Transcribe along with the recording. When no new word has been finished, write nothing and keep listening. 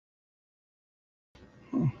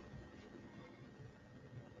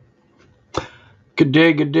Good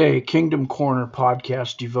day, Kingdom Corner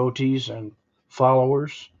podcast devotees and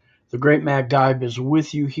followers. The Great Mag Guide is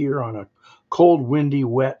with you here on a cold, windy,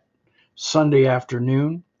 wet Sunday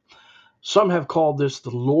afternoon. Some have called this the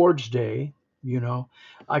Lord's Day. You know,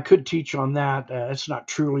 I could teach on that. It's not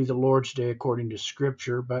truly the Lord's Day according to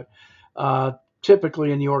Scripture, but uh,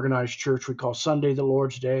 typically in the organized church, we call Sunday the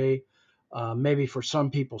Lord's Day. Maybe for some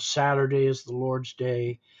people, Saturday is the Lord's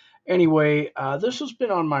Day. Anyway, this has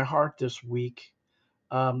been on my heart this week,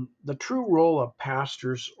 the true role of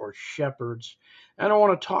pastors or shepherds. And I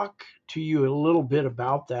want to talk to you a little bit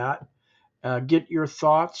about that. Get your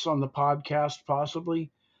thoughts on the podcast,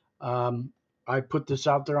 possibly. Um, I put this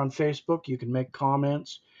out there on Facebook. You can make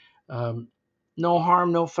comments. Um, no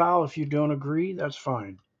harm, no foul. If you don't agree, that's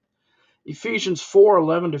fine. Ephesians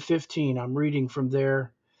 4:11 to 15. I'm reading from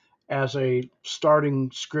there as a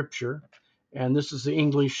starting scripture, and this is the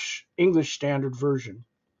English Standard Version.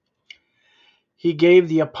 He gave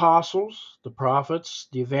the apostles, the prophets,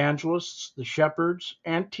 the evangelists, the shepherds,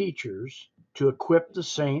 and teachers to equip the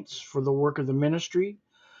saints for the work of the ministry,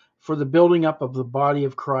 for the building up of the body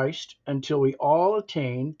of Christ, until we all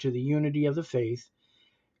attain to the unity of the faith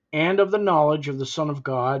and of the knowledge of the Son of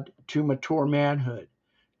God, to mature manhood,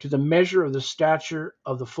 to the measure of the stature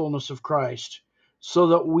of the fullness of Christ, so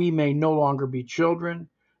that we may no longer be children,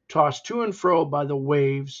 tossed to and fro by the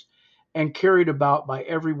waves, and carried about by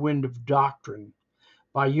every wind of doctrine,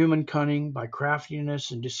 by human cunning, by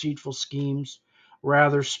craftiness and deceitful schemes.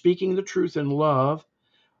 Rather, speaking the truth in love,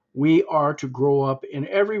 we are to grow up in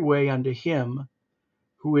every way unto Him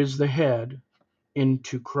who is the head,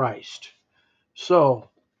 into Christ. So,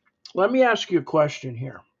 let me ask you a question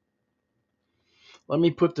here. Let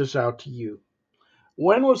me put this out to you.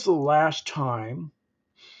 When was the last time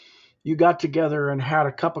you got together and had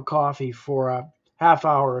a cup of coffee for a half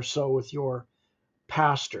hour or so with your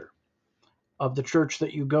pastor of the church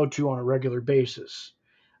that you go to on a regular basis?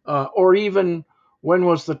 Or even when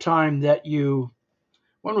was the time that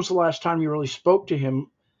when was the last time you really spoke to him,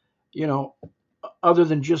 you know, other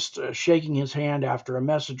than just shaking his hand after a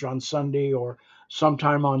message on Sunday or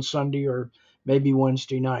sometime on Sunday or maybe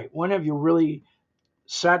Wednesday night? When have you really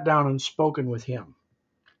sat down and spoken with him?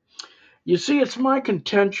 You see, it's my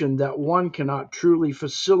contention that one cannot truly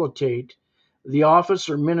facilitate the office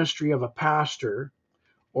or ministry of a pastor,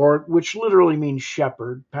 or which literally means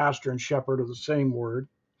shepherd. Pastor and shepherd are the same word,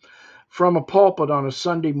 from a pulpit on a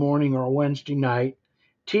Sunday morning or a Wednesday night,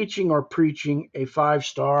 teaching or preaching a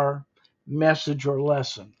 5-star message or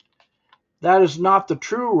lesson. That is not the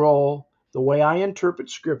true role, the way I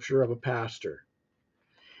interpret Scripture, of a pastor.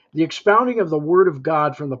 The expounding of the Word of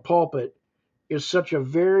God from the pulpit is such a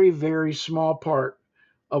very, very small part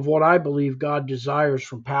of what I believe God desires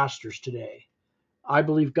from pastors today. I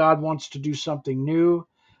believe God wants to do something new,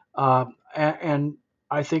 and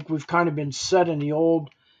I think we've kind of been set in the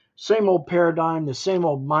same old paradigm, the same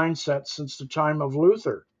old mindset since the time of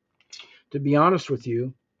Luther, to be honest with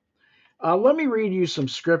you. Let me read you some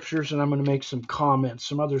scriptures, and I'm going to make some comments,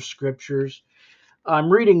 some other scriptures. I'm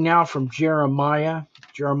reading now from Jeremiah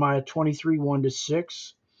 23, 1 to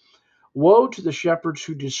 6. Woe to the shepherds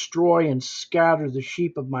who destroy and scatter the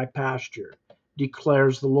sheep of my pasture,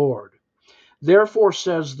 declares the Lord. Therefore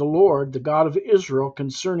says the Lord, the God of Israel,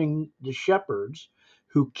 concerning the shepherds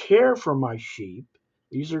who care for my sheep.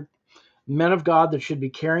 These are men of God that should be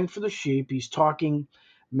caring for the sheep. He's talking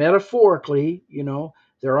metaphorically,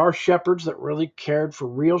 there are shepherds that really cared for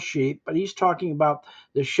real sheep, but he's talking about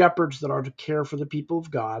the shepherds that are to care for the people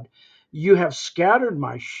of God. You have scattered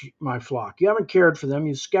my flock. You haven't cared for them,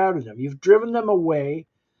 you've scattered them. You've driven them away.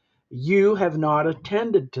 You have not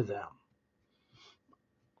attended to them.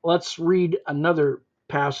 Let's read another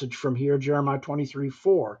passage from here, Jeremiah 23,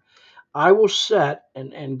 4. I will set,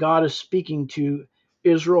 and God is speaking to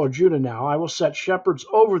Israel or Judah now, I will set shepherds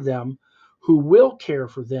over them who will care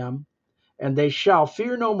for them, and they shall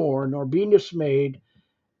fear no more, nor be dismayed,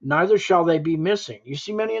 neither shall they be missing. You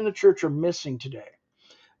see, many in the church are missing today.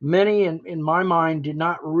 Many, in my mind, did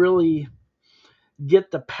not really get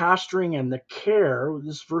the pastoring and the care.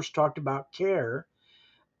 This verse talked about care.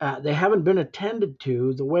 They haven't been attended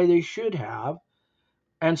to the way they should have,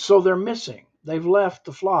 and so they're missing. They've left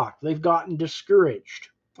the flock. They've gotten discouraged,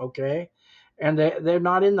 okay? And they're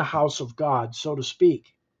not in the house of God, so to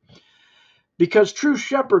speak. Because true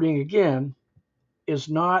shepherding, again, is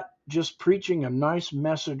not just preaching a nice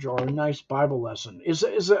message or a nice Bible lesson. Is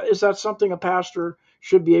that something a pastor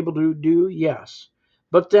should be able to do? Yes.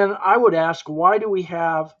 But then I would ask, why do we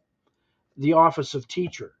have the office of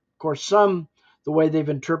teacher? Of course, some, the way they've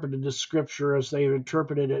interpreted the scripture as they've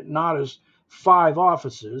interpreted it, not as 5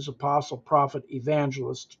 offices: apostle, prophet,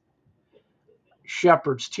 evangelist,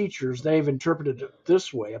 shepherds, teachers. They've interpreted it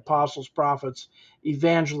this way: apostles, prophets,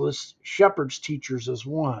 evangelists, shepherds, teachers as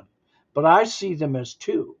one. But I see them as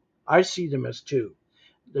two. I see them as two.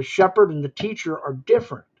 The shepherd and the teacher are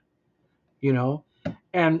different, you know.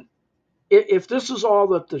 And if this is all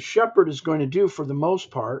that the shepherd is going to do for the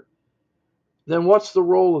most part, then what's the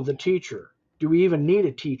role of the teacher? Do we even need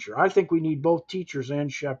a teacher? I think we need both teachers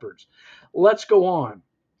and shepherds. Let's go on.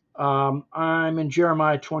 I'm in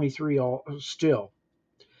Jeremiah 23 still.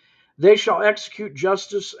 They shall execute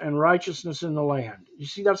justice and righteousness in the land. You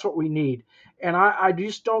see, that's what we need. And I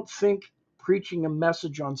just don't think preaching a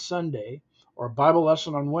message on Sunday or a Bible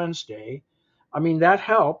lesson on Wednesday, I mean, that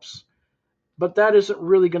helps, but that isn't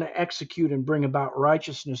really going to execute and bring about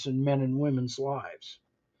righteousness in men and women's lives.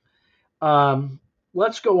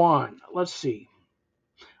 Let's go on. Let's see.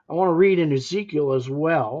 I want to read in Ezekiel as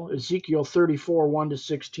well, Ezekiel 34, 1 to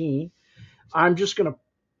 16. I'm just going to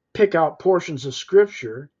pick out portions of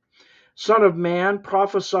scripture. Son of man,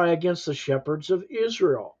 prophesy against the shepherds of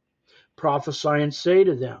Israel. Prophesy and say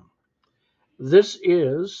to them, this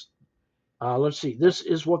is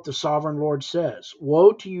what the sovereign Lord says.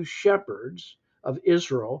 Woe to you, shepherds of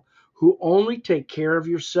Israel, who only take care of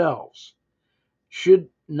yourselves. Should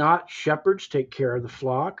not shepherds take care of the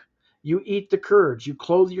flock? You eat the curds, you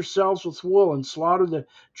clothe yourselves with wool and slaughter the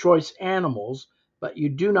choice animals, but you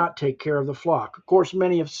do not take care of the flock. Of course,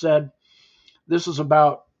 many have said this is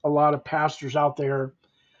about a lot of pastors out there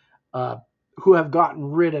uh, who have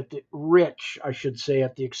gotten rich, I should say,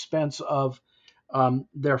 at the expense of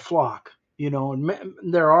their flock. You know, and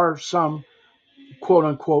there are some quote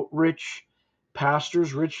unquote rich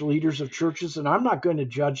pastors, rich leaders of churches, and I'm not going to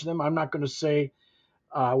judge them. I'm not going to say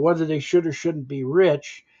whether they should or shouldn't be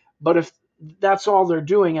rich. But if that's all they're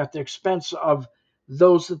doing at the expense of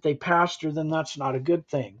those that they pastor, then that's not a good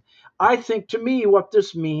thing. I think, to me, what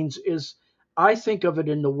this means is, I think of it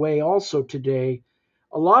in the way also today.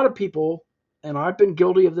 A lot of people, and I've been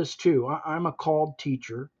guilty of this too. I'm a called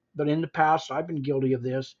teacher, but in the past, I've been guilty of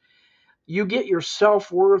this. You get your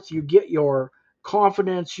self-worth, you get your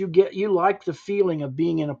confidence, you like the feeling of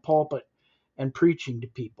being in a pulpit and preaching to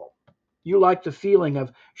people. You like the feeling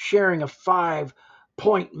of sharing a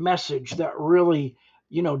 5-point message that really,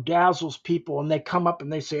 dazzles people, and they come up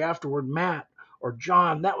and they say afterward, Matt or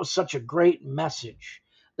John, that was such a great message.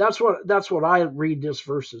 That's what I read this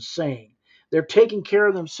verse as saying. They're taking care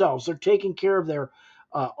of themselves. They're taking care of their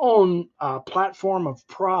own platform of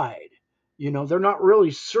pride. They're not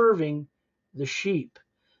really serving the sheep.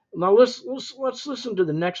 Now let's listen to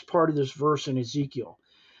the next part of this verse in Ezekiel.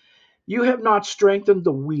 You have not strengthened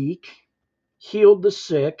the weak, healed the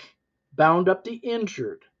sick, bound up the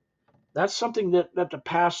injured. That's something that the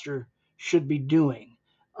pastor should be doing.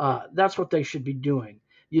 That's what they should be doing.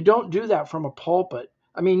 You don't do that from a pulpit.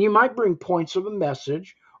 I mean, you might bring points of a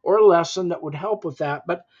message or a lesson that would help with that,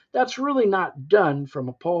 but that's really not done from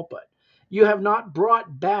a pulpit. You have not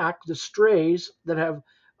brought back the strays that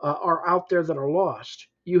are out there that are lost.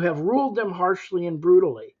 You have ruled them harshly and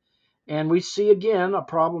brutally. And we see again a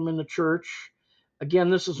problem in the church. Again,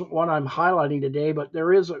 this isn't what I'm highlighting today, but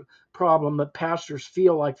there is a problem that pastors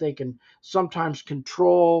feel like they can sometimes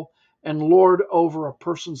control and lord over a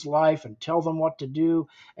person's life and tell them what to do.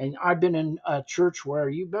 And I've been in a church where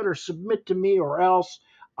you better submit to me or else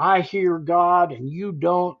I hear God and you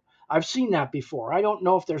don't. I've seen that before. I don't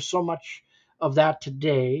know if there's so much of that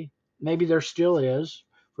today. Maybe there still is.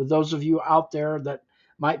 For those of you out there that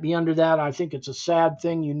might be under that, I think it's a sad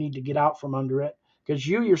thing. You need to get out from under it, because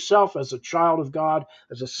you yourself, as a child of God,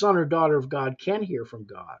 as a son or daughter of God, can hear from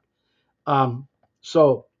God.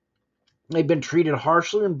 So they've been treated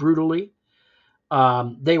harshly and brutally.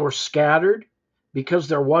 They were scattered because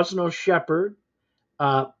there was no shepherd.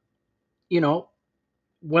 Uh, you know,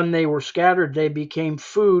 when they were scattered, they became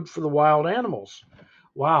food for the wild animals.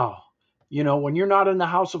 Wow. When you're not in the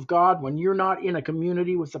house of God, when you're not in a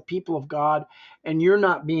community with the people of God, and you're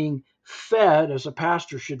not being fed as a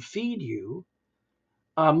pastor should feed you,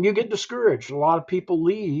 you get discouraged. A lot of people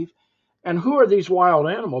leave. And who are these wild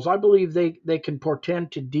animals? I believe they can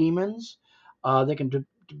portend to demons. They can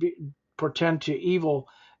portend to evil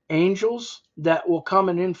angels that will come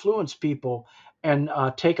and influence people and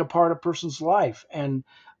take apart a person's life and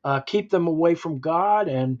keep them away from God.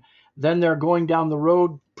 And then they're going down the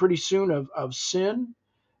road pretty soon of sin,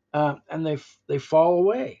 and they fall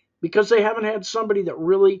away because they haven't had somebody that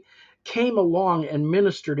really came along and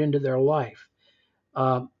ministered into their life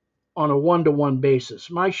uh, on a one-to-one basis.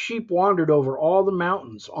 My sheep wandered over all the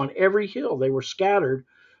mountains. On every hill they were scattered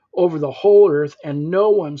over the whole earth, and no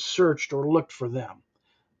one searched or looked for them.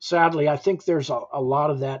 Sadly, I think there's a lot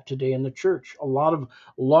of that today in the church. A lot of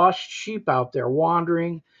lost sheep out there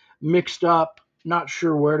wandering, mixed up, not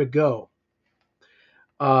sure where to go.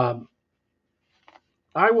 Um,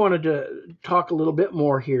 I wanted to talk a little bit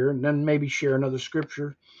more here and then maybe share another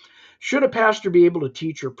scripture. Should a pastor be able to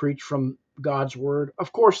teach or preach from God's word?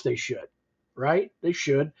 Of course they should, right? They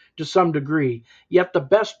should to some degree. Yet the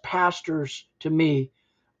best pastors to me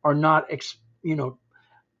are not,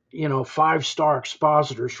 five-star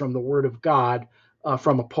expositors from the word of God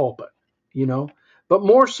from a pulpit, you know. But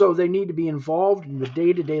more so, they need to be involved in the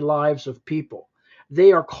day-to-day lives of people.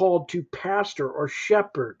 They are called to pastor or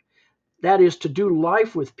shepherd, that is, to do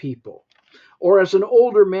life with people. Or as an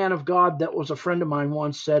older man of God that was a friend of mine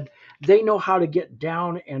once said, they know how to get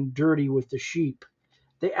down and dirty with the sheep.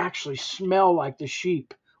 They actually smell like the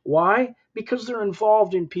sheep. Why? Because they're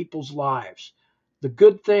involved in people's lives. The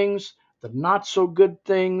good things, the not so good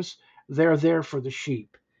things, they're there for the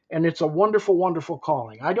sheep. And it's a wonderful, wonderful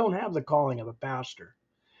calling. I don't have the calling of a pastor.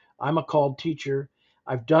 I'm a called teacher.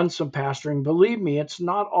 I've done some pastoring. Believe me, it's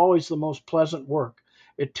not always the most pleasant work.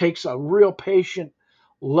 It takes a real patient,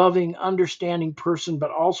 loving, understanding person,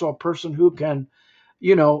 but also a person who can,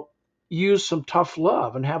 you know, use some tough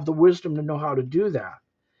love and have the wisdom to know how to do that.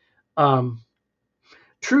 Um,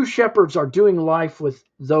 True shepherds are doing life with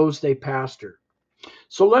those they pastor.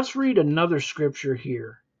 So let's read another scripture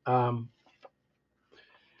here.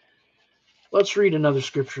 Let's read another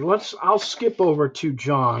scripture. I'll skip over to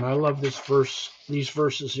John. I love this verse, these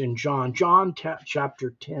verses in John.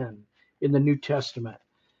 Chapter 10 in the New Testament.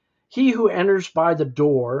 He who enters by the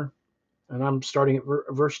door, and I'm starting at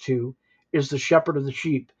verse 2, is the shepherd of the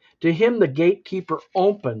sheep. To him the gatekeeper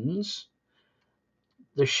opens.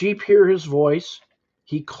 The sheep hear his voice.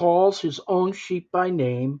 He calls his own sheep by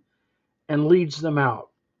name and leads them out.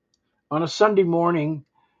 On a Sunday morning,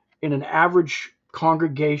 in an average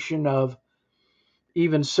congregation of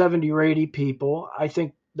even 70 or 80 people, I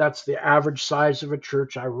think that's the average size of a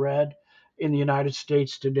church I read in the United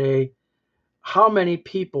States today. How many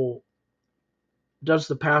people does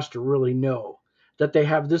the pastor really know that they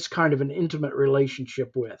have this kind of an intimate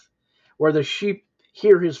relationship with, where the sheep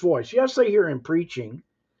hear his voice? Yes, they hear him preaching,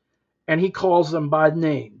 and he calls them by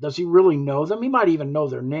name. Does he really know them? He might even know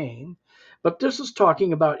their name, but this is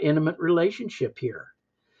talking about intimate relationship here.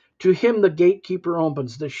 To him the gatekeeper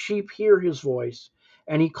opens, the sheep hear his voice,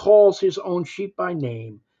 and he calls his own sheep by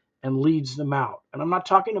name and leads them out. And I'm not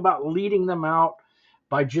talking about leading them out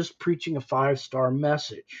by just preaching a five-star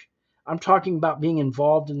message. I'm talking about being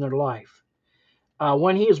involved in their life.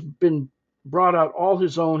 When he has been brought out all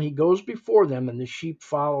his own, he goes before them, and the sheep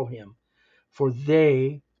follow him, for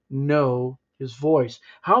they know his voice.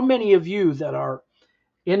 How many of you that are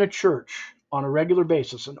in a church on a regular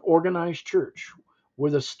basis, an organized church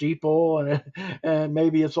with a steeple and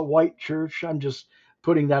maybe it's a white church? I'm just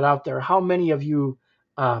putting that out there. How many of you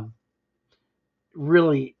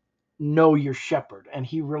really know your shepherd and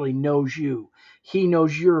he really knows you? He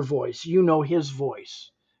knows your voice. You know his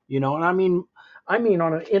voice. And I mean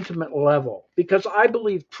on an intimate level, because I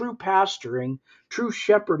believe true pastoring, true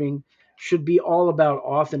shepherding should be all about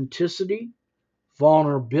authenticity,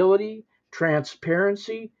 vulnerability,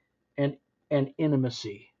 transparency, and, and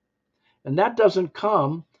intimacy. And that doesn't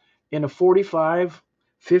come in a 45,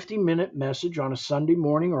 50-minute message on a Sunday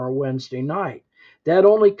morning or a Wednesday night. That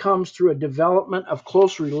only comes through a development of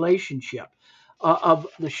close relationship of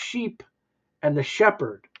the sheep and the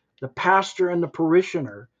shepherd, the pastor and the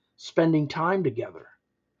parishioner spending time together.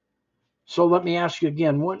 So let me ask you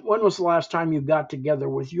again, when was the last time you got together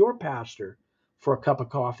with your pastor for a cup of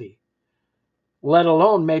coffee? Let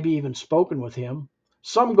alone maybe even spoken with him.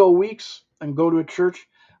 Some go weeks and go to a church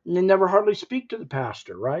and they never hardly speak to the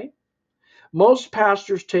pastor, right? Most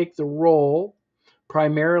pastors take the role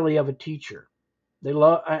primarily of a teacher. They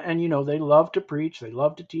love to preach, they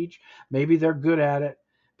love to teach, maybe they're good at it,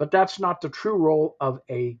 but that's not the true role of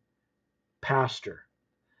a pastor.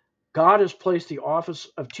 God has placed the office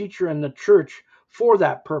of teacher in the church for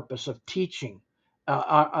that purpose of teaching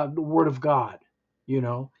the Word of God.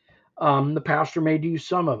 The pastor may do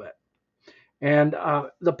some of it. And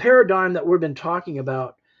the paradigm that we've been talking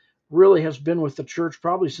about really has been with the church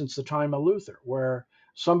probably since the time of Luther, where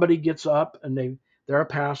somebody gets up and they're a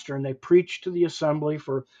pastor and they preach to the assembly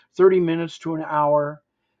for 30 minutes to an hour,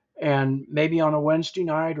 and maybe on a Wednesday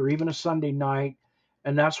night or even a Sunday night,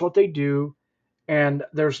 and that's what they do. And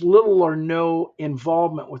there's little or no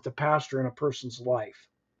involvement with the pastor in a person's life.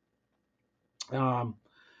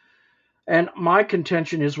 And my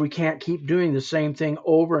contention is we can't keep doing the same thing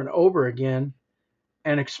over and over again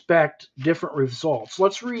and expect different results.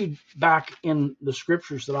 Let's read back in the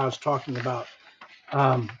scriptures that I was talking about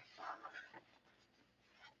Um,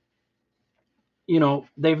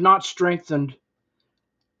 they've not strengthened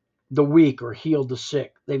the weak or healed the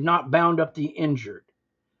sick. They've not bound up the injured.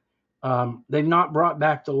 They've not brought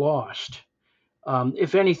back the lost.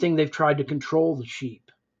 If anything, they've tried to control the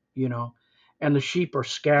sheep, you know, and the sheep are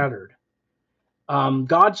scattered.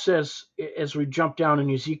 God says, as we jump down in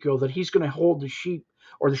Ezekiel, that He's going to hold the sheep,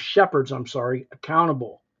 or the shepherds, I'm sorry,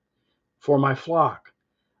 accountable for my flock.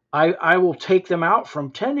 I will take them out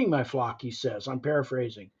from tending my flock, He says. I'm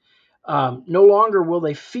paraphrasing. No longer will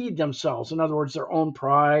they feed themselves. In other words, their own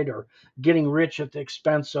pride or getting rich at the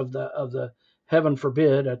expense of the heaven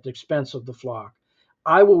forbid, at the expense of the flock.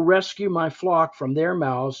 I will rescue my flock from their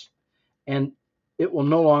mouths, and it will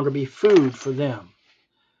no longer be food for them.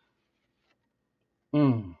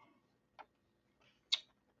 Mm.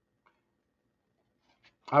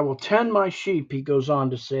 I will tend my sheep, he goes on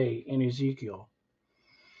to say in Ezekiel,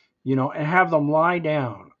 and have them lie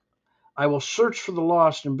down. I will search for the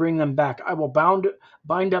lost and bring them back. I will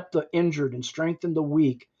bind up the injured and strengthen the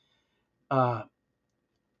weak. Uh,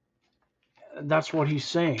 That's what he's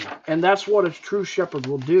saying. And that's what a true shepherd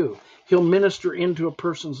will do. He'll minister into a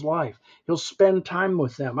person's life. He'll spend time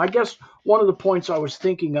with them. I guess one of the points I was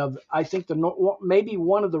thinking of, I think maybe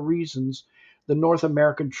one of the reasons the North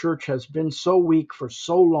American church has been so weak for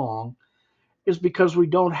so long is because we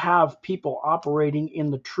don't have people operating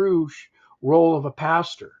in the true role of a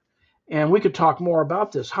pastor. And we could talk more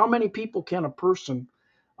about this. How many people can a person,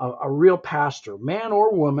 a real pastor, man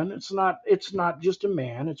or woman, it's not just a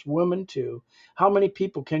man, it's women too. How many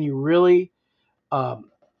people can you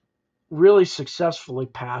um, really successfully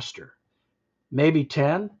pastor? Maybe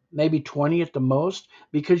 10, maybe 20 at the most,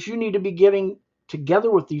 because you need to be getting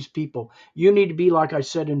together with these people. You need to be, like I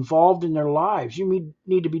said, involved in their lives. You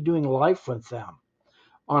need to be doing life with them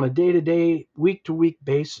on a day-to-day, week-to-week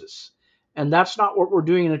basis. And that's not what we're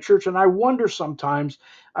doing in the church. And I wonder sometimes.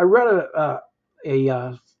 I read a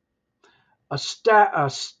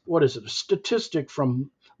statistic from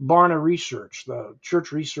Barna Research, the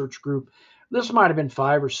church research group. This might have been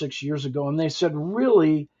 5 or 6 years ago, and they said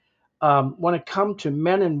really, when it come to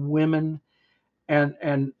men and women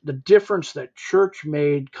and the difference that church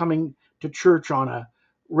made coming to church on a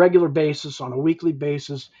regular basis, on a weekly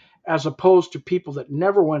basis, as opposed to people that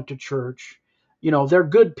never went to church. They're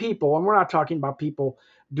good people, and we're not talking about people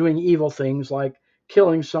doing evil things like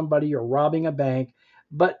killing somebody or robbing a bank,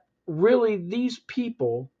 but really these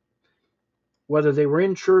people, whether they were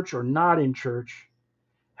in church or not in church,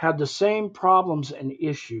 had the same problems and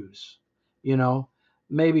issues, you know,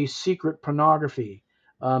 maybe secret pornography,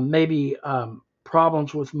 maybe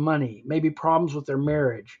problems with money, maybe problems with their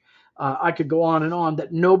marriage. I could go on and on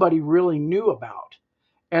that nobody really knew about.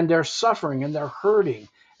 And they're suffering and they're hurting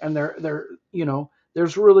and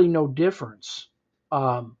there's really no difference.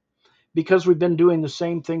 Um, because we've been doing the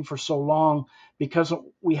same thing for so long, because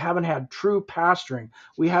we haven't had true pastoring,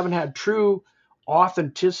 we haven't had true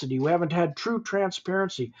authenticity, we haven't had true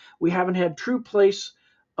transparency, we haven't had true place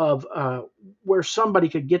of where somebody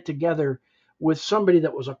could get together with somebody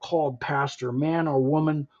that was a called pastor, man or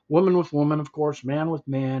woman, woman with woman, of course, man with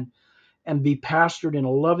man, and be pastored in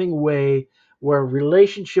a loving way where a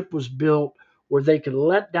relationship was built, where they could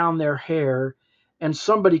let down their hair and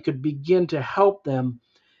somebody could begin to help them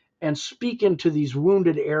and speak into these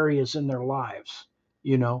wounded areas in their lives.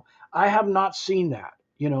 I have not seen that.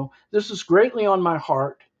 This is greatly on my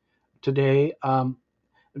heart today.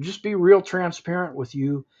 Just be real transparent with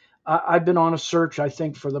you. I've been on a search, I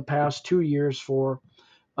think, for the past 2 years for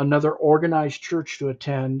another organized church to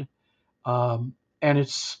attend, and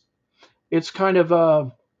it's kind of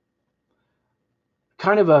a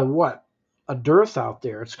what, a dearth out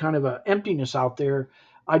there. It's kind of a emptiness out there.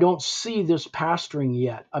 I don't see this pastoring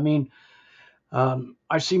yet. I mean,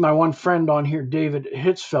 I see my one friend on here, David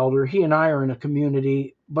Hitzfelder. He and I are in a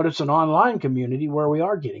community, but it's an online community where we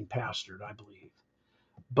are getting pastored, I believe.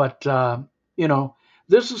 But,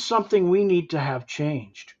 this is something we need to have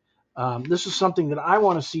changed. This is something that I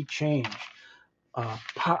want to see change.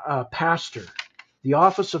 Pastor, the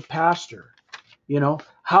office of pastor.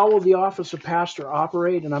 How will the office of pastor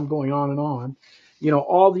operate? And I'm going on and on.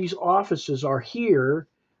 All these offices are here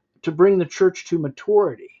to bring the church to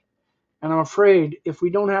maturity. And I'm afraid if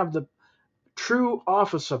we don't have the true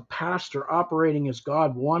office of pastor operating as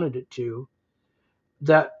God wanted it to,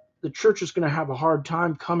 that the church is going to have a hard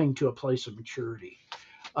time coming to a place of maturity.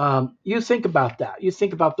 You think about that. You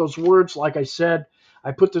think about those words. Like I said,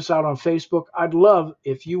 I put this out on Facebook. I'd love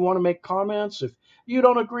if you want to make comments. If you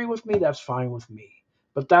don't agree with me, that's fine with me.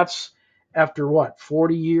 But that's after what,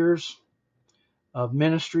 40 years of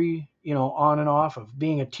ministry, on and off, of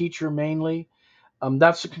being a teacher mainly.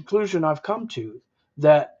 That's the conclusion I've come to,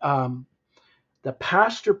 that the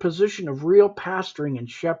pastor position of real pastoring and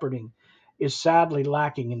shepherding is sadly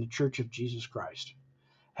lacking in the Church of Jesus Christ.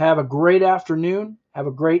 Have a great afternoon. Have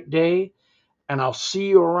a great day. And I'll see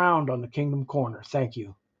you around on the Kingdom Corner. Thank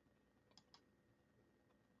you.